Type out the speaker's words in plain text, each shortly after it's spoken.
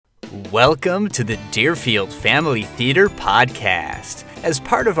Welcome to the Deerfield Family Theater Podcast. As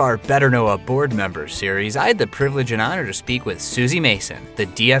part of our Better Know a Board Member series, I had the privilege and honor to speak with Susie Mason, the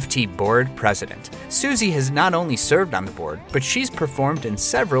DFT Board President. Susie has not only served on the board, but she's performed in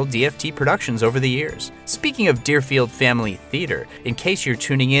several DFT productions over the years. Speaking of Deerfield Family Theater, in case you're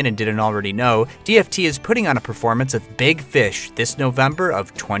tuning in and didn't already know, DFT is putting on a performance of Big Fish this November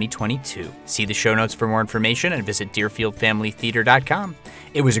of 2022. See the show notes for more information and visit DeerfieldFamilyTheater.com.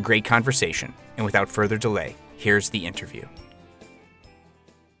 It was a great conversation, and without further delay, here's the interview.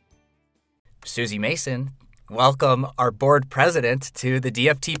 Susie Mason, welcome our board president to the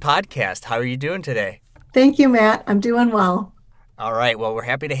DFT podcast. How are you doing today? Thank you, Matt. I'm doing well. All right. Well, we're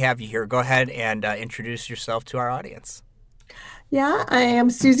happy to have you here. Go ahead and introduce yourself to our audience. Yeah, I am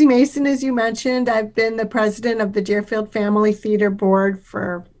Susie Mason, as you mentioned. I've been the president of the Deerfield Family Theater Board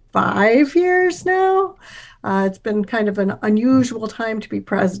for 5 years now. It's been kind of an unusual time to be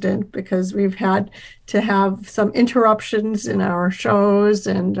president because we've had to have some interruptions in our shows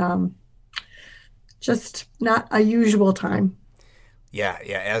and just not a usual time. Yeah.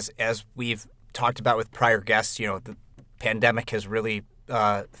 As we've talked about with prior guests, the pandemic has really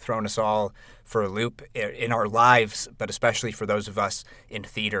thrown us all for a loop in our lives, but especially for those of us in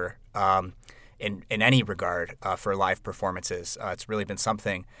theater, in any regard for live performances. It's really been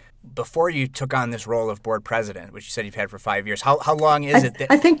something. Before you took on this role of board president, which you said you've had for 5 years, how long is it?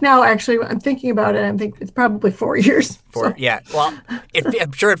 I think now, actually, I'm thinking about it. I think it's probably 4 years. Yeah. Well,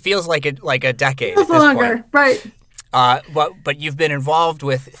 I'm sure it feels like a decade. It's longer, right? But you've been involved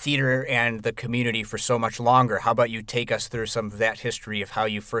with theater and the community for so much longer. How about you take us through some of that history of how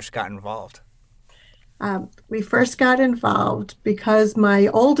you first got involved? We first got involved because my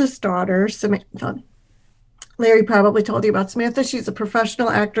oldest daughter, Samantha, Larry probably told you about Samantha. She's a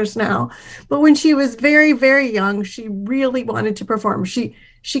professional actress now. But when she was very, very young, she really wanted to perform. She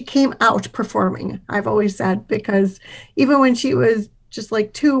came out performing, I've always said, because even when she was just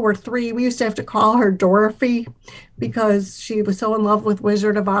like 2 or 3, we used to have to call her Dorothy because she was so in love with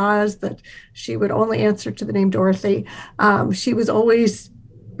Wizard of Oz that she would only answer to the name Dorothy. She was always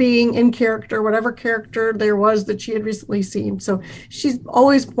being in character, whatever character there was that she had recently seen. So she's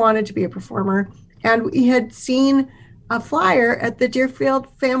always wanted to be a performer. And we had seen a flyer at the Deerfield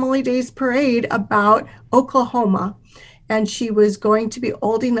Family Days Parade about Oklahoma, and she was going to be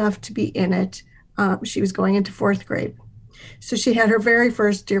old enough to be in it. She was going into 4th grade. So she had her very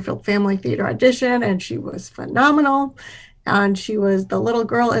first Deerfield Family Theater audition, and she was phenomenal. And she was the little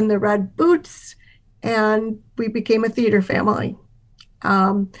girl in the red boots, and we became a theater family.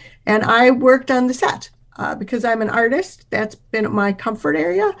 And I worked on the set because I'm an artist. That's been my comfort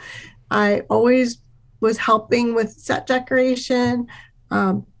area. I always was helping with set decoration,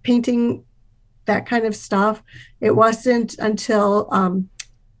 painting, that kind of stuff. It wasn't until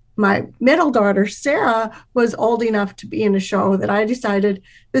my middle daughter, Sarah, was old enough to be in a show that I decided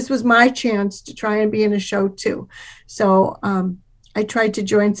this was my chance to try and be in a show too. So I tried to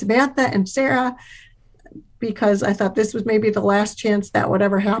join Samantha and Sarah because I thought this was maybe the last chance that would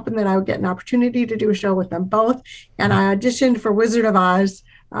ever happen that I would get an opportunity to do a show with them both. And I auditioned for Wizard of Oz.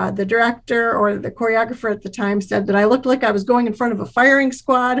 The director or the choreographer at the time said that I looked like I was going in front of a firing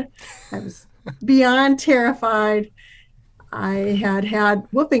squad. I was beyond terrified. I had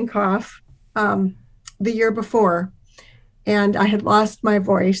whooping cough the year before, and I had lost my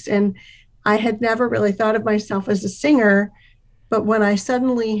voice. And I had never really thought of myself as a singer. But when I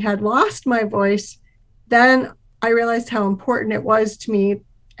suddenly had lost my voice, then I realized how important it was to me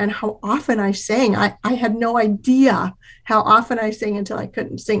and how often I sang. I had no idea how often I sang until I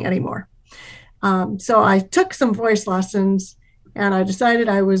couldn't sing anymore. So I took some voice lessons, and I decided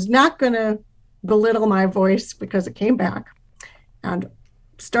I was not going to belittle my voice because it came back, and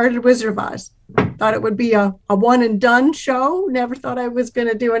started Wizard of Oz. Thought it would be a one and done show. Never thought I was going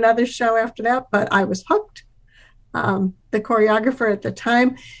to do another show after that, but I was hooked. The choreographer at the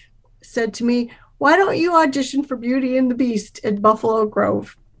time said to me, "Why don't you audition for Beauty and the Beast at Buffalo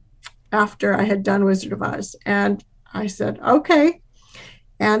Grove?" After I had done Wizard of Oz. And I said, okay.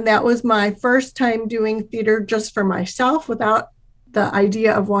 And that was my first time doing theater just for myself without the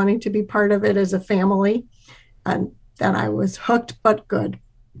idea of wanting to be part of it as a family. And then I was hooked, but good.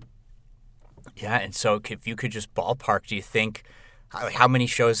 Yeah. And so if you could just ballpark, do you think, how many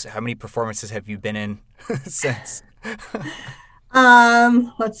shows, how many performances have you been in since?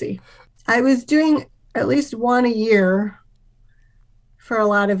 Let's see. I was doing at least one a year for a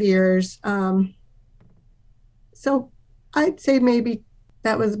lot of years. So I'd say maybe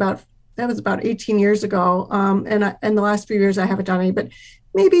that was about 18 years ago. And in the last few years, I haven't done any, but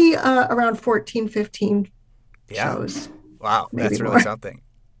maybe around 14, 15 shows. Wow, that's really something.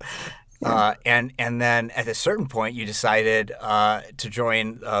 And then at a certain point, you decided to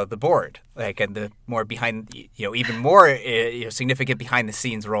join the board, like and the more behind, even more significant behind the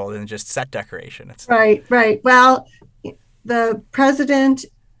scenes role than just set decoration. Right, right. Well, the president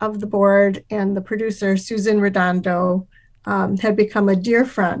of the board and the producer, Susan Redondo, had become a dear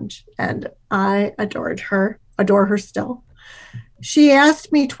friend, and I adore her still. She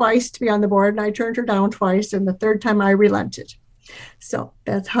asked me twice to be on the board, and I turned her down twice, and the third time I relented. So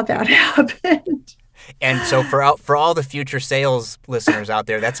that's how that happened. And so for all the future sales listeners out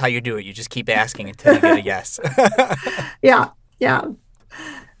there, that's how you do it. You just keep asking until you get a yes. Yeah, yeah.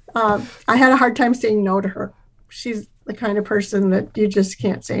 I had a hard time saying no to her. She's the kind of person that you just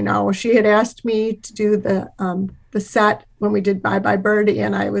can't say no. She had asked me to do the set when we did Bye Bye Birdie,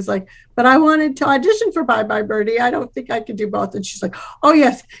 and I was like, but I wanted to audition for Bye Bye Birdie. I don't think I could do both. And she's like, oh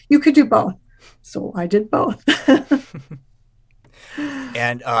yes, you could do both. So I did both.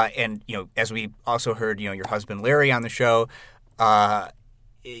 And as we also heard, your husband Larry on the show, the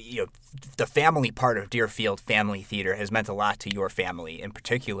family part of Deerfield Family Theater has meant a lot to your family in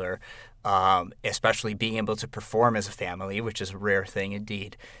particular, especially being able to perform as a family, which is a rare thing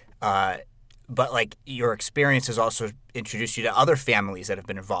indeed. But like your experience has also introduced you to other families that have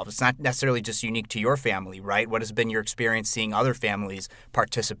been involved. It's not necessarily just unique to your family, right? What has been your experience seeing other families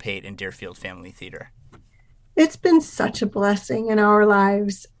participate in Deerfield Family Theater? It's been such a blessing in our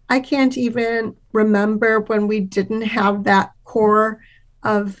lives. I can't even remember when we didn't have that core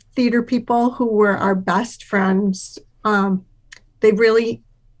of theater people who were our best friends. Most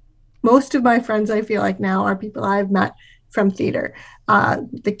of my friends, I feel like now, are people I've met from theater.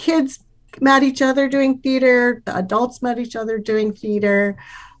 The kids met each other doing theater. The adults met each other doing theater.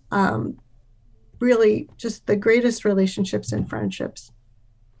 Really just the greatest relationships and friendships.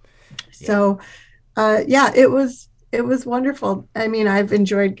 Yeah. So, it was wonderful. I mean, I've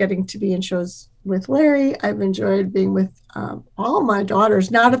enjoyed getting to be in shows with Larry. I've enjoyed being with all my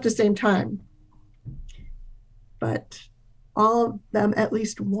daughters, not at the same time, but all of them at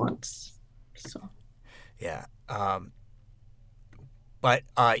least once. So, yeah. But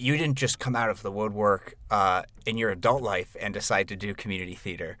you didn't just come out of the woodwork in your adult life and decide to do community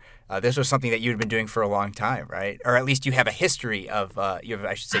theater. This was something that you'd been doing for a long time, right? Or at least you have a history of, you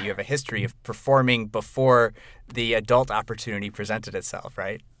have a history of performing before the adult opportunity presented itself,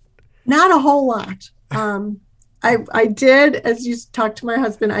 right? Not a whole lot. I did, as you talked to my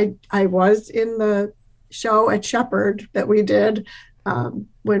husband, I was in the show at Shepherd that we did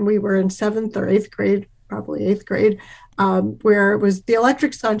when we were in 7th or 8th grade, probably 8th grade, where it was the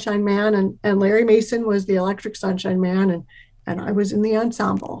Electric Sunshine Man, and Larry Mason was the Electric Sunshine Man, and I was in the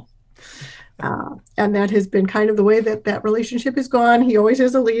ensemble. And that has been kind of the way that relationship has gone. He always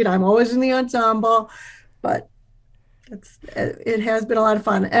has a lead. I'm always in the ensemble, but it has been a lot of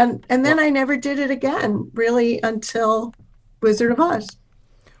fun. And then I never did it again, really, until Wizard of Oz.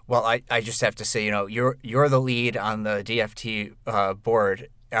 Well, I just have to say, you're the lead on the DFT board.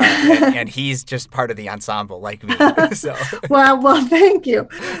 And he's just part of the ensemble like me. So. Well, thank you.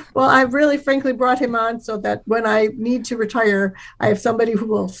 Well, I've really frankly brought him on so that when I need to retire, I have somebody who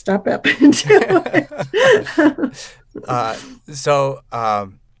will step up and do it.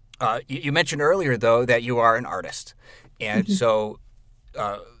 You mentioned earlier, though, that you are an artist. And so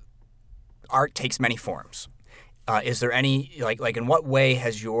art takes many forms. Is there any, like in what way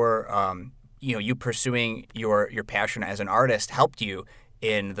has your, you pursuing your passion as an artist helped you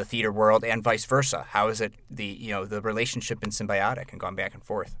in the theater world and vice versa? How is it the relationship been symbiotic and gone back and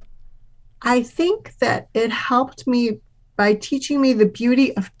forth? I think that it helped me by teaching me the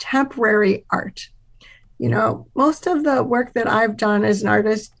beauty of temporary art. Most of the work that I've done as an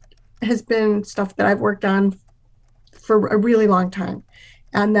artist has been stuff that I've worked on for a really long time.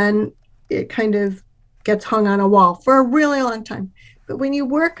 And then it kind of gets hung on a wall for a really long time. But when you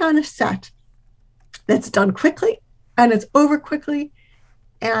work on a set that's done quickly and it's over quickly,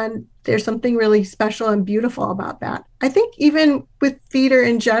 and there's something really special and beautiful about that. I think even with theater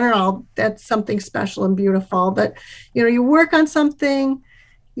in general, that's something special and beautiful that, you work on something,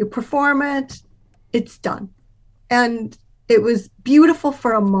 you perform it, it's done. And it was beautiful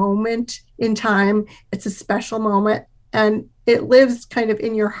for a moment in time. It's a special moment and it lives kind of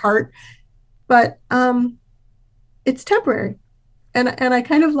in your heart, but it's temporary. And I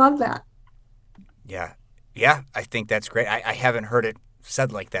kind of love that. Yeah. Yeah. I think that's great. I haven't heard it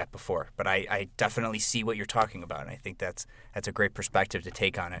said like that before, but I definitely see what you're talking about, and I think that's a great perspective to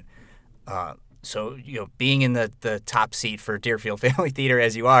take on it. So being in the top seat for Deerfield Family Theater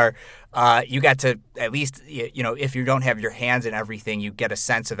as you are, you got to at least if you don't have your hands in everything, you get a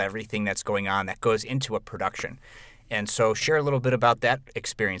sense of everything that's going on that goes into a production. And so share a little bit about that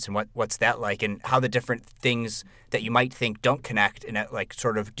experience and what's that like, and how the different things that you might think don't connect and that like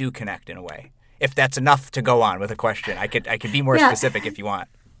sort of do connect in a way. If that's enough to go on with a question, I could be more specific if you want.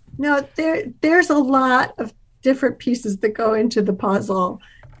 No, there's a lot of different pieces that go into the puzzle.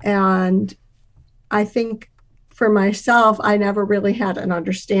 And I think for myself, I never really had an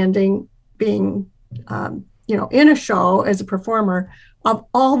understanding being, in a show as a performer of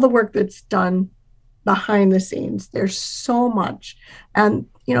all the work that's done behind the scenes. There's so much. And,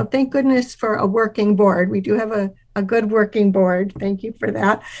 thank goodness for a working board. We do have a good working board. Thank you for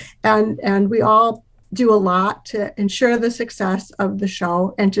that. And we all do a lot to ensure the success of the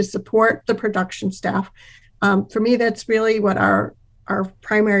show and to support the production staff. For me, that's really what our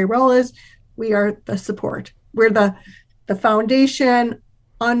primary role is. We are the support. We're the foundation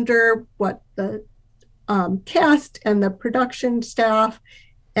under what the cast and the production staff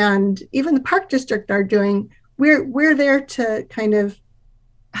and even the park district are doing. We're there to kind of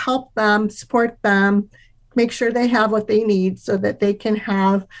help them, support them, make sure they have what they need so that they can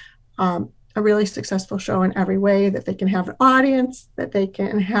have a really successful show in every way, that they can have an audience, that they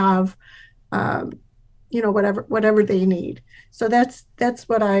can have whatever they need. So that's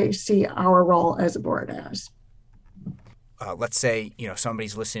what I see our role as a board as. Let's say,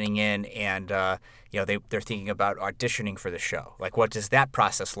 somebody's listening in and, they're thinking about auditioning for the show. Like, what does that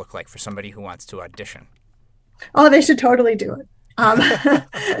process look like for somebody who wants to audition? Oh, they should totally do it.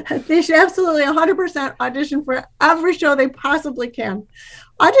 They should absolutely 100% audition for every show they possibly can.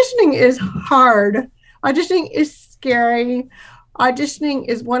 Auditioning is hard. Auditioning is scary. Auditioning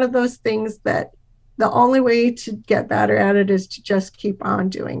is one of those things that the only way to get better at it is to just keep on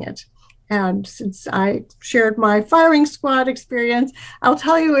doing it. And since I shared my firing squad experience, I'll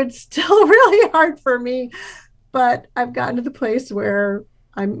tell you it's still really hard for me, but I've gotten to the place where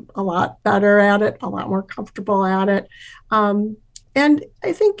I'm a lot better at it, a lot more comfortable at it. And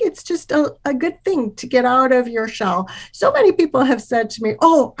I think it's just a good thing to get out of your shell. So many people have said to me,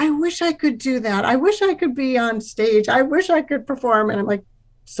 oh, I wish I could do that. I wish I could be on stage. I wish I could perform. And I'm like,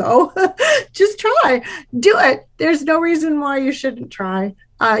 so just try, do it. There's no reason why you shouldn't try.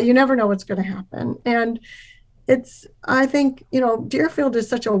 You never know what's going to happen. And I think, Deerfield is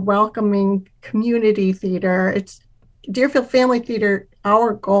such a welcoming community theater. It's Deerfield Family Theater.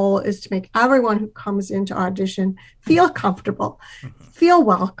 Our goal is to make everyone who comes into audition feel comfortable, feel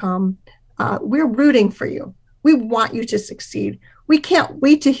welcome. We're rooting for you. We want you to succeed. We can't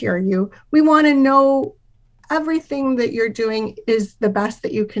wait to hear you. We want to know everything that you're doing is the best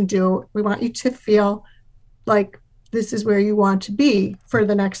that you can do. We want you to feel like this is where you want to be for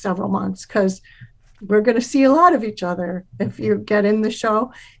the next several months, because we're going to see a lot of each other if you get in the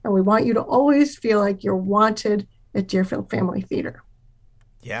show. And we want you to always feel like you're wanted at Deerfield Family Theater.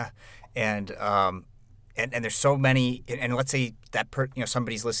 Yeah. And there's so many, and let's say that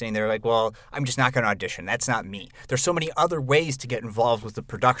somebody's listening, they're like, well, I'm just not going to audition. That's not me. There's so many other ways to get involved with the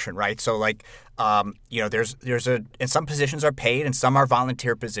production, right? So like, and some positions are paid and some are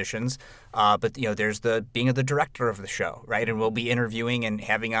volunteer positions. But there's the being the director of the show, right? And we'll be interviewing and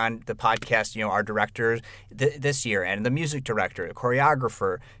having on the podcast, our director this year, and the music director, the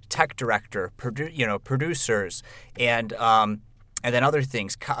choreographer, tech director, producers, and then other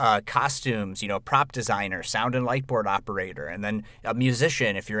things, costumes, prop designer, sound and light board operator, and then a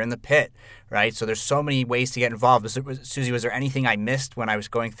musician if you're in the pit, right? So there's so many ways to get involved. Susie, was there anything I missed when I was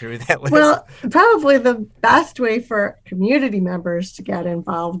going through that list? Well, probably the best way for community members to get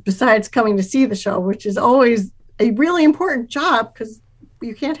involved, besides coming to see the show, which is always a really important job because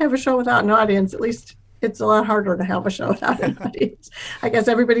you can't have a show without an audience. At least it's a lot harder to have a show without an audience. I guess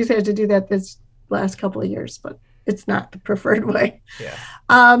everybody's had to do that this last couple of years, but it's not the preferred way.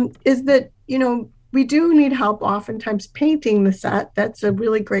 Yeah. Is that, we do need help oftentimes painting the set. That's a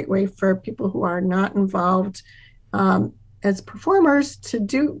really great way for people who are not involved as performers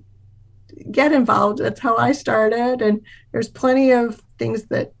to get involved. That's how I started. And there's plenty of things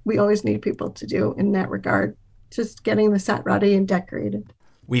that we always need people to do in that regard. Just getting the set ready and decorated.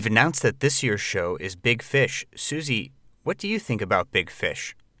 We've announced that this year's show is Big Fish. Susie, what do you think about Big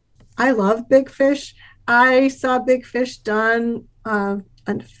Fish? I love Big Fish. I saw Big Fish done a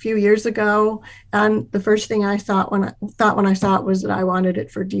few years ago, and the first thing I thought when I saw it was that I wanted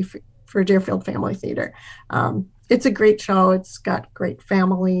it for Deerfield Family Theater. It's a great show. It's got great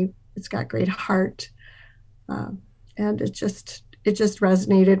family. It's got great heart, and it just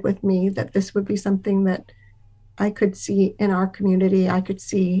resonated with me that this would be something that I could see in our community. I could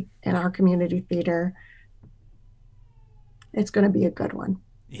see in our community theater. It's going to be a good one.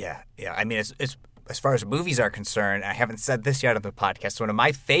 Yeah. I mean, it's as far as movies are concerned, I haven't said this yet on the podcast, one of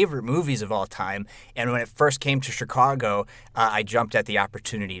my favorite movies of all time. And when it first came to Chicago, I jumped at the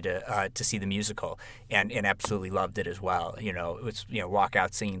opportunity to see the musical and absolutely loved it as well. You know, it was, you know, walk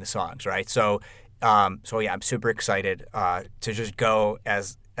out singing the songs, right? So yeah, I'm super excited to just go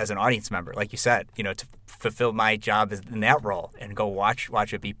as an audience member, like you said, you know, to fulfill my job in that role and go watch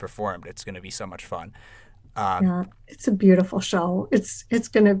it be performed. It's going to be so much fun. Yeah, it's a beautiful show. It's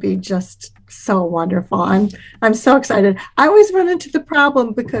going to be just so wonderful. I'm so excited. I always run into the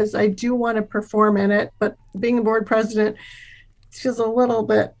problem because I do want to perform in it, but being a board president feels a little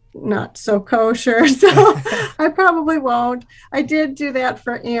bit not so kosher, so I probably won't. I did do that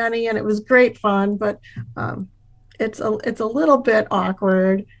for Annie, and it was great fun, but it's a little bit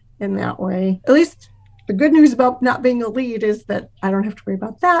awkward in that way. At least the good news about not being a lead is that I don't have to worry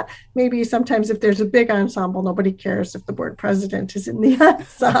about that. Maybe sometimes if there's a big ensemble, nobody cares if the board president is in the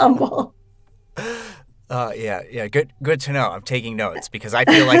ensemble. Yeah. Good to know. I'm taking notes because I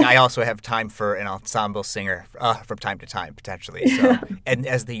feel like I also have time for an ensemble singer from time to time, potentially. So, and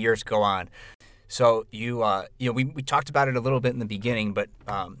as the years go on, so we talked about it a little bit in the beginning, but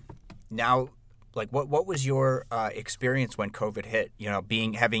now, like, what was your experience when COVID hit? You know,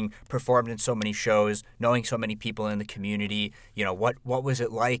 having performed in so many shows, knowing so many people in the community. You know, what was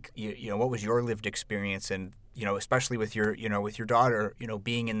it like? You know, what was your lived experience, and you know, especially with your daughter, you know,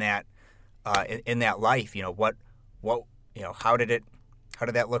 being in that. In that life, you know, what, you know, how did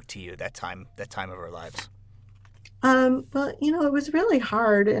that look to you that time of our lives? Well, you know, it was really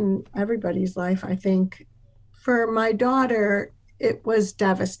hard in everybody's life. I think for my daughter, it was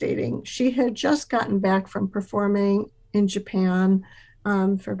devastating. She had just gotten back from performing in Japan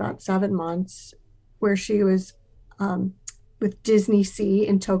for about 7 months, where she was with Disney Sea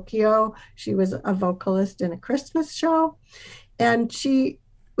in Tokyo. She was a vocalist in a Christmas show, and she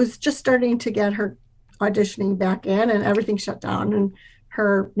was just starting to get her auditioning back in, and everything shut down. And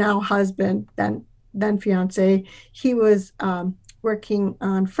her now husband, then fiance, he was working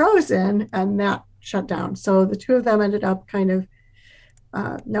on Frozen, and that shut down. So the two of them ended up kind of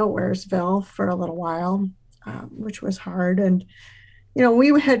nowheresville for a little while, which was hard. And you know,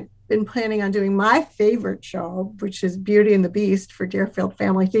 we had been planning on doing my favorite show, which is Beauty and the Beast, for Deerfield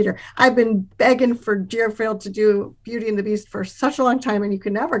Family Theater. I've been begging for Deerfield to do Beauty and the Beast for such a long time, and you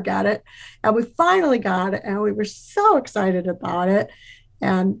could never get it. And we finally got it, and we were so excited about it.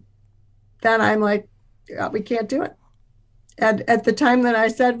 And then I'm like, yeah, we can't do it. And at the time that I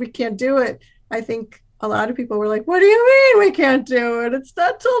said we can't do it, I think a lot of people were like, what do you mean we can't do it? It's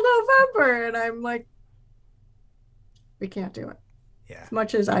not till November. And I'm like, we can't do it. Yeah. As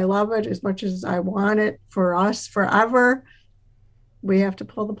much as I love it, as much as I want it for us forever, we have to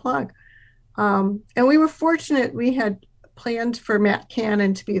pull the plug. And we were fortunate. We had planned for Matt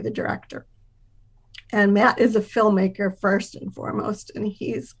Cannon to be the director. And Matt is a filmmaker first and foremost, and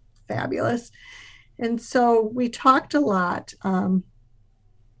he's fabulous. And so we talked a lot,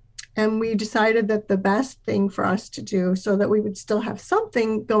 and we decided that the best thing for us to do, so that we would still have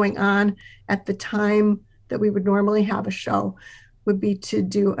something going on at the time that we would normally have a show, would be to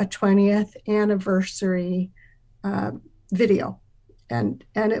do a 20th anniversary video. And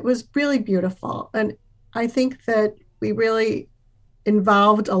it was really beautiful. And I think that we really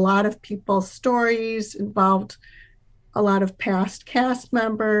involved a lot of people's stories, involved a lot of past cast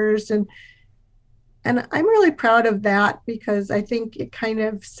members. And I'm really proud of that, because I think it kind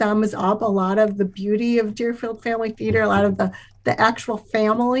of sums up a lot of the beauty of Deerfield Family Theater, a lot of the actual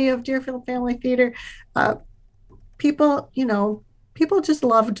family of Deerfield Family Theater. People just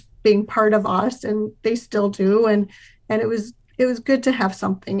loved being part of us, and they still do. And it was good to have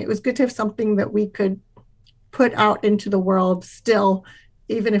something. It was good to have something that we could put out into the world still,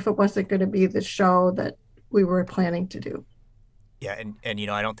 even if it wasn't going to be the show that we were planning to do. Yeah, and you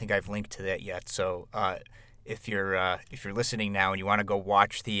know, I don't think I've linked to that yet. So if you're listening now and you want to go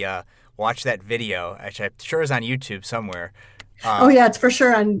watch that video, which I'm sure is on YouTube somewhere. Oh yeah, it's for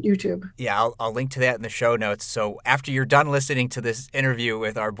sure on YouTube. Yeah, I'll link to that in the show notes. So after you're done listening to this interview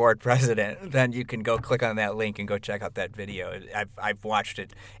with our board president, then you can go click on that link and go check out that video. I've watched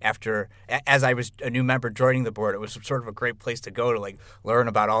it as I was a new member joining the board. It was sort of a great place to go to like learn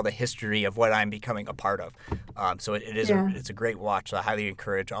about all the history of what I'm becoming a part of. So it's a great watch. So I highly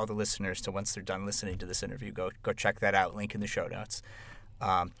encourage all the listeners to, once they're done listening to this interview, go check that out. Link in the show notes.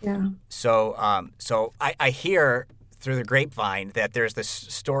 So I hear through the grapevine that there's this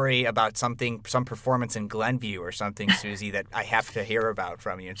story about some performance in Glenview or something, Susie, that I have to hear about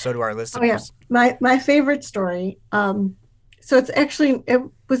from you, and so do our listeners. Oh yeah, my favorite story. So it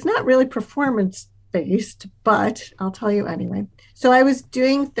was not really performance based, but I'll tell you anyway. So I was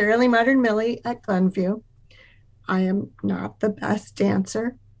doing Thoroughly Modern Millie at Glenview. I am not the best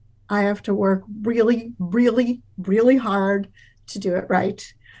dancer. I have to work really, really, really hard to do it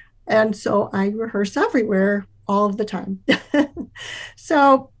right. And so I rehearse everywhere all of the time.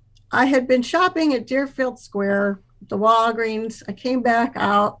 So I had been shopping at Deerfield Square, the Walgreens. I came back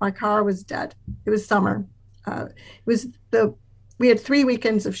out. My car was dead. It was summer. It was we had 3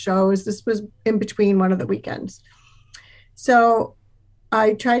 weekends of shows. This was in between one of the weekends. So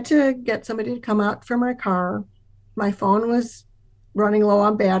I tried to get somebody to come out for my car. My phone was running low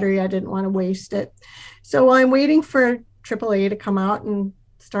on battery. I didn't want to waste it. So while I'm waiting for AAA to come out and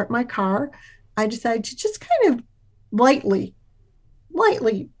start my car, I decided to just kind of lightly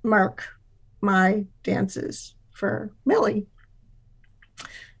mark my dances for Millie.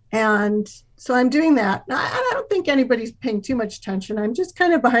 And so I'm doing that. I don't think anybody's paying too much attention. I'm just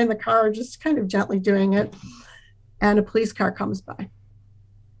kind of behind the car, just kind of gently doing it. And a police car comes by.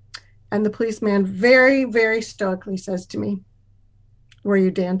 And the policeman very, very stoically says to me, "Were you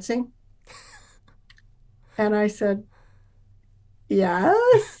dancing?" And I said,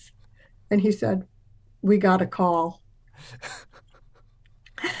 "Yes." And he said, "We got a call."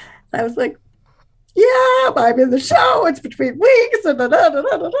 I was like, "Yeah, I'm in the show. It's between weeks." And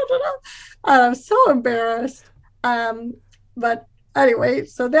I'm so embarrassed. But anyway,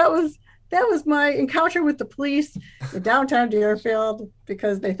 so that was my encounter with the police in downtown Deerfield,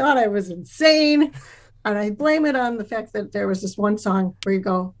 because they thought I was insane. And I blame it on the fact that there was this one song where you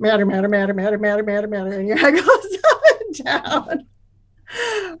go, matter, matter, matter, matter, matter, matter, matter, and your head goes up and down.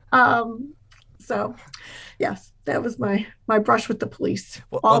 So yes, that was my brush with the police,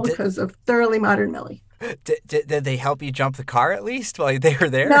 all because of Thoroughly Modern Millie. Did they help you jump the car at least while they were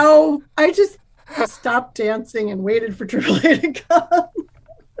there? No, I just stopped dancing and waited for AAA to come.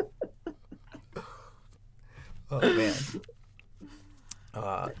 Oh man.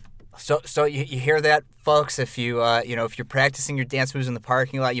 So you hear that, folks? If you if you're practicing your dance moves in the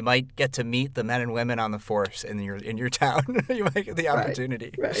parking lot, you might get to meet the men and women on the force in your town. You might get the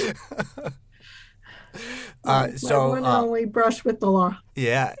opportunity. Right. So one only brush with the law.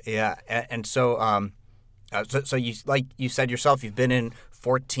 Yeah. And so so you, like you said yourself, you've been in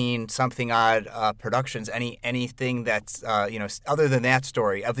 14 something odd productions. Anything that's other than that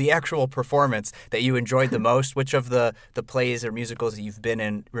story of the actual performance that you enjoyed the most? Which of the plays or musicals that you've been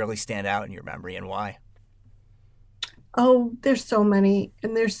in really stand out in your memory, and why? Oh, there's so many,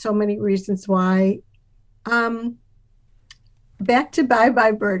 and there's so many reasons why. Back to Bye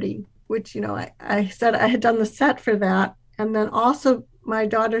Bye Birdie, which I said I had done the set for that, and then also my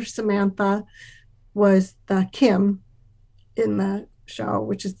daughter Samantha was the Kim in the show,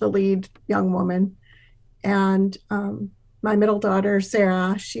 which is the lead young woman. And my middle daughter,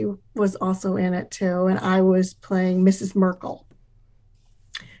 Sarah, she was also in it too. And I was playing Mrs. Merkel,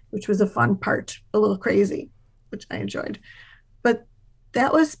 which was a fun part, a little crazy, which I enjoyed. But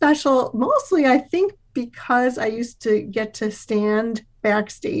that was special, mostly, I think, because I used to get to stand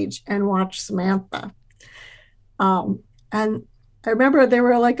backstage and watch Samantha. And I remember there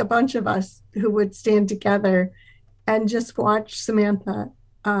were like a bunch of us who would stand together and just watch Samantha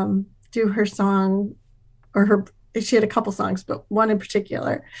do her song, or she had a couple songs, but one in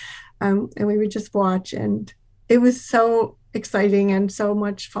particular. And we would just watch, and it was so exciting and so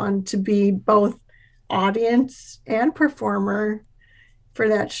much fun to be both audience and performer for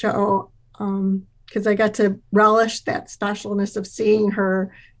that show, because I got to relish that specialness of seeing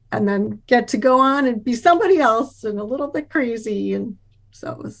her and then get to go on and be somebody else and a little bit crazy. And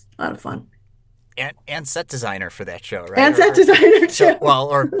so it was a lot of fun. And set designer for that show, right? And set designer too.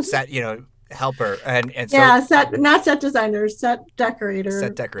 Or set, helper. And so, yeah, not set designer, set decorator.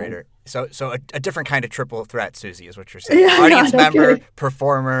 Set decorator. So a different kind of triple threat, Susie, is what you're saying. Yeah, audience member, kidding.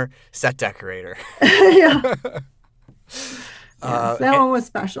 Performer, set decorator. Yeah. That one was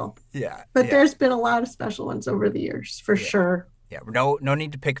special. Yeah. But there's been a lot of special ones over the years, for sure. Yeah. No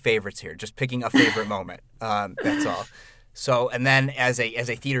need to pick favorites here. Just picking a favorite moment. That's all. So, and then as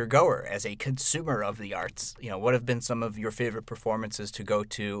a theater goer, as a consumer of the arts, what have been some of your favorite performances to go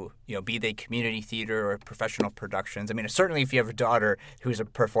to, be they community theater or professional productions? I mean, certainly if you have a daughter who's a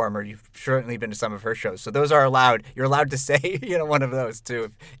performer, you've certainly been to some of her shows. So those are allowed. You're allowed to say, one of those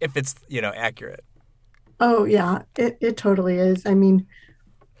too, if it's, accurate. Oh, yeah, it totally is. I mean,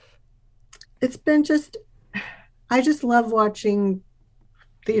 it's been I just love watching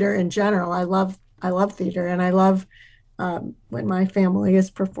theater in general. I love theater, and I love when my family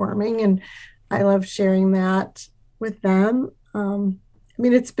is performing, and I love sharing that with them. I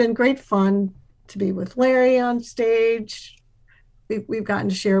mean, it's been great fun to be with Larry on stage. we've gotten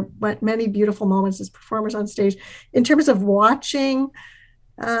to share many beautiful moments as performers on stage. In terms of watching,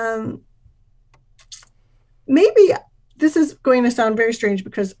 maybe this is going to sound very strange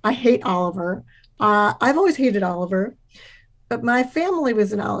because I hate Oliver. I've always hated Oliver, but my family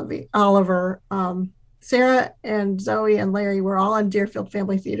was in Oliver. Sarah and Zoe and Larry were all on Deerfield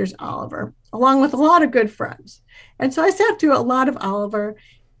Family Theater's Oliver, along with a lot of good friends. And so I sat through a lot of Oliver,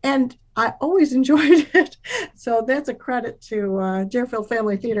 and I always enjoyed it. So that's a credit to Deerfield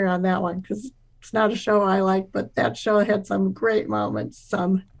Family Theater on that one, because it's not a show I like, but that show had some great moments,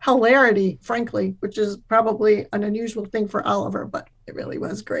 some hilarity, frankly, which is probably an unusual thing for Oliver, but it really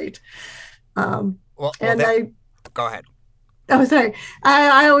was great. Go ahead. Oh, sorry.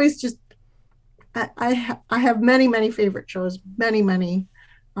 I always just, I have many favorite shows, many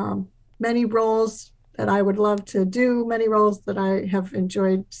roles that I would love to do, many roles that I have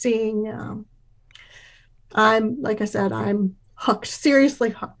enjoyed seeing. Like I said, I'm hooked, seriously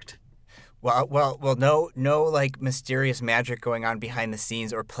hooked. Well, no, like mysterious magic going on behind the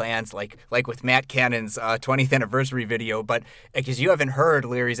scenes or plans like with Matt Cannon's 20th anniversary video. But because you haven't heard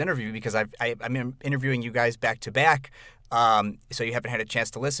Larry's interview, because I'm interviewing you guys back to back, so you haven't had a chance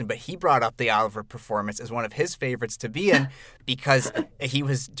to listen. But he brought up the Oliver performance as one of his favorites to be in because he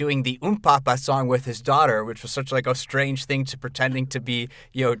was doing the Papa song with his daughter, which was such like a strange thing to pretending to be,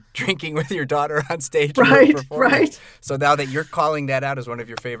 drinking with your daughter on stage. Right. So now that you're calling that out as one of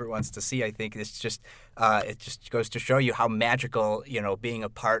your favorite ones to see, I think it's just it just goes to show you how magical, being a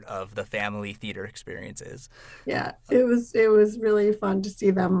part of the family theater experience is. Yeah, it was really fun to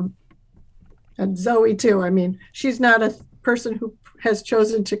see them. And Zoe too. I mean, she's not a person who has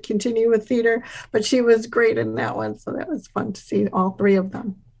chosen to continue with theater, but she was great in that one. So that was fun to see all three of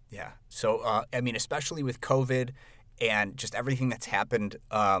them. Yeah. So, especially with COVID and just everything that's happened,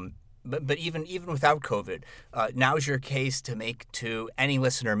 but even without COVID, now's your case to make to any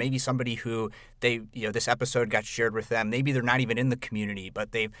listener, maybe somebody who this episode got shared with them. Maybe they're not even in the community,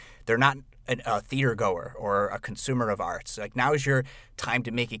 but they're not a theater goer or a consumer of arts. Like, now is your time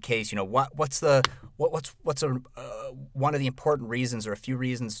to make a case. What's one of the important reasons or a few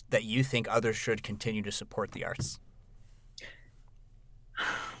reasons that you think others should continue to support the arts?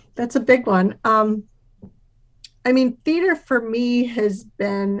 That's a big one. Theater for me has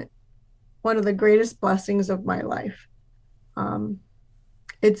been one of the greatest blessings of my life.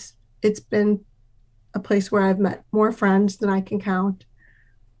 It's been a place where I've met more friends than I can count.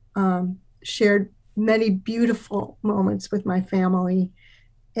 Shared many beautiful moments with my family,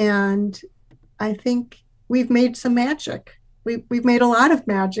 and I think we've made some magic. We've made a lot of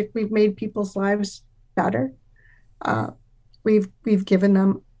magic. We've made people's lives better. We've given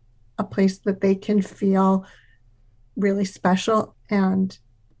them a place that they can feel really special and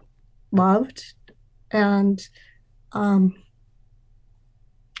loved. And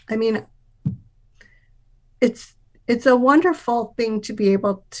it's a wonderful thing to be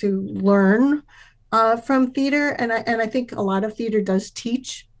able to learn from theater. And I think a lot of theater does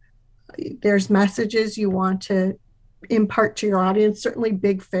teach. There's messages you want to impart to your audience. Certainly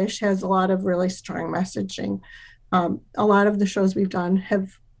Big Fish has a lot of really strong messaging. A lot of the shows we've done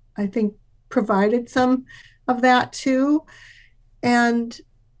have, I think, provided some of that too. And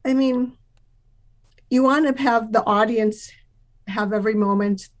you want to have the audience have every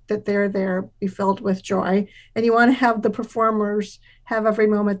moment that they're there be filled with joy, and you want to have the performers have every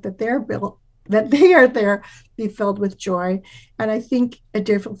moment that they are there be filled with joy. And I think at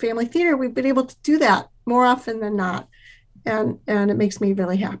Deerfield Family Theater we've been able to do that more often than not, and it makes me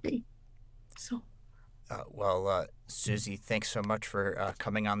really happy. So Susie, thanks so much for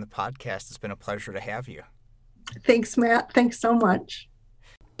coming on the podcast. It's been a pleasure to have you. Thanks, Matt. Thanks so much.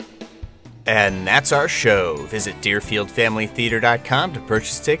 And that's our show. Visit DeerfieldFamilyTheater.com to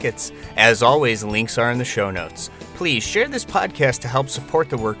purchase tickets. As always, links are in the show notes. Please share this podcast to help support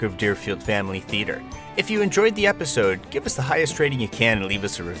the work of Deerfield Family Theater. If you enjoyed the episode, give us the highest rating you can and leave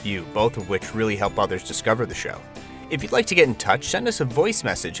us a review, both of which really help others discover the show. If you'd like to get in touch, send us a voice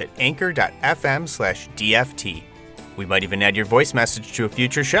message at anchor.fm/DFT. We might even add your voice message to a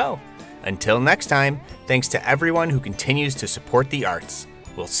future show. Until next time, thanks to everyone who continues to support the arts.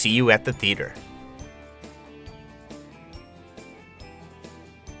 We'll see you at the theater.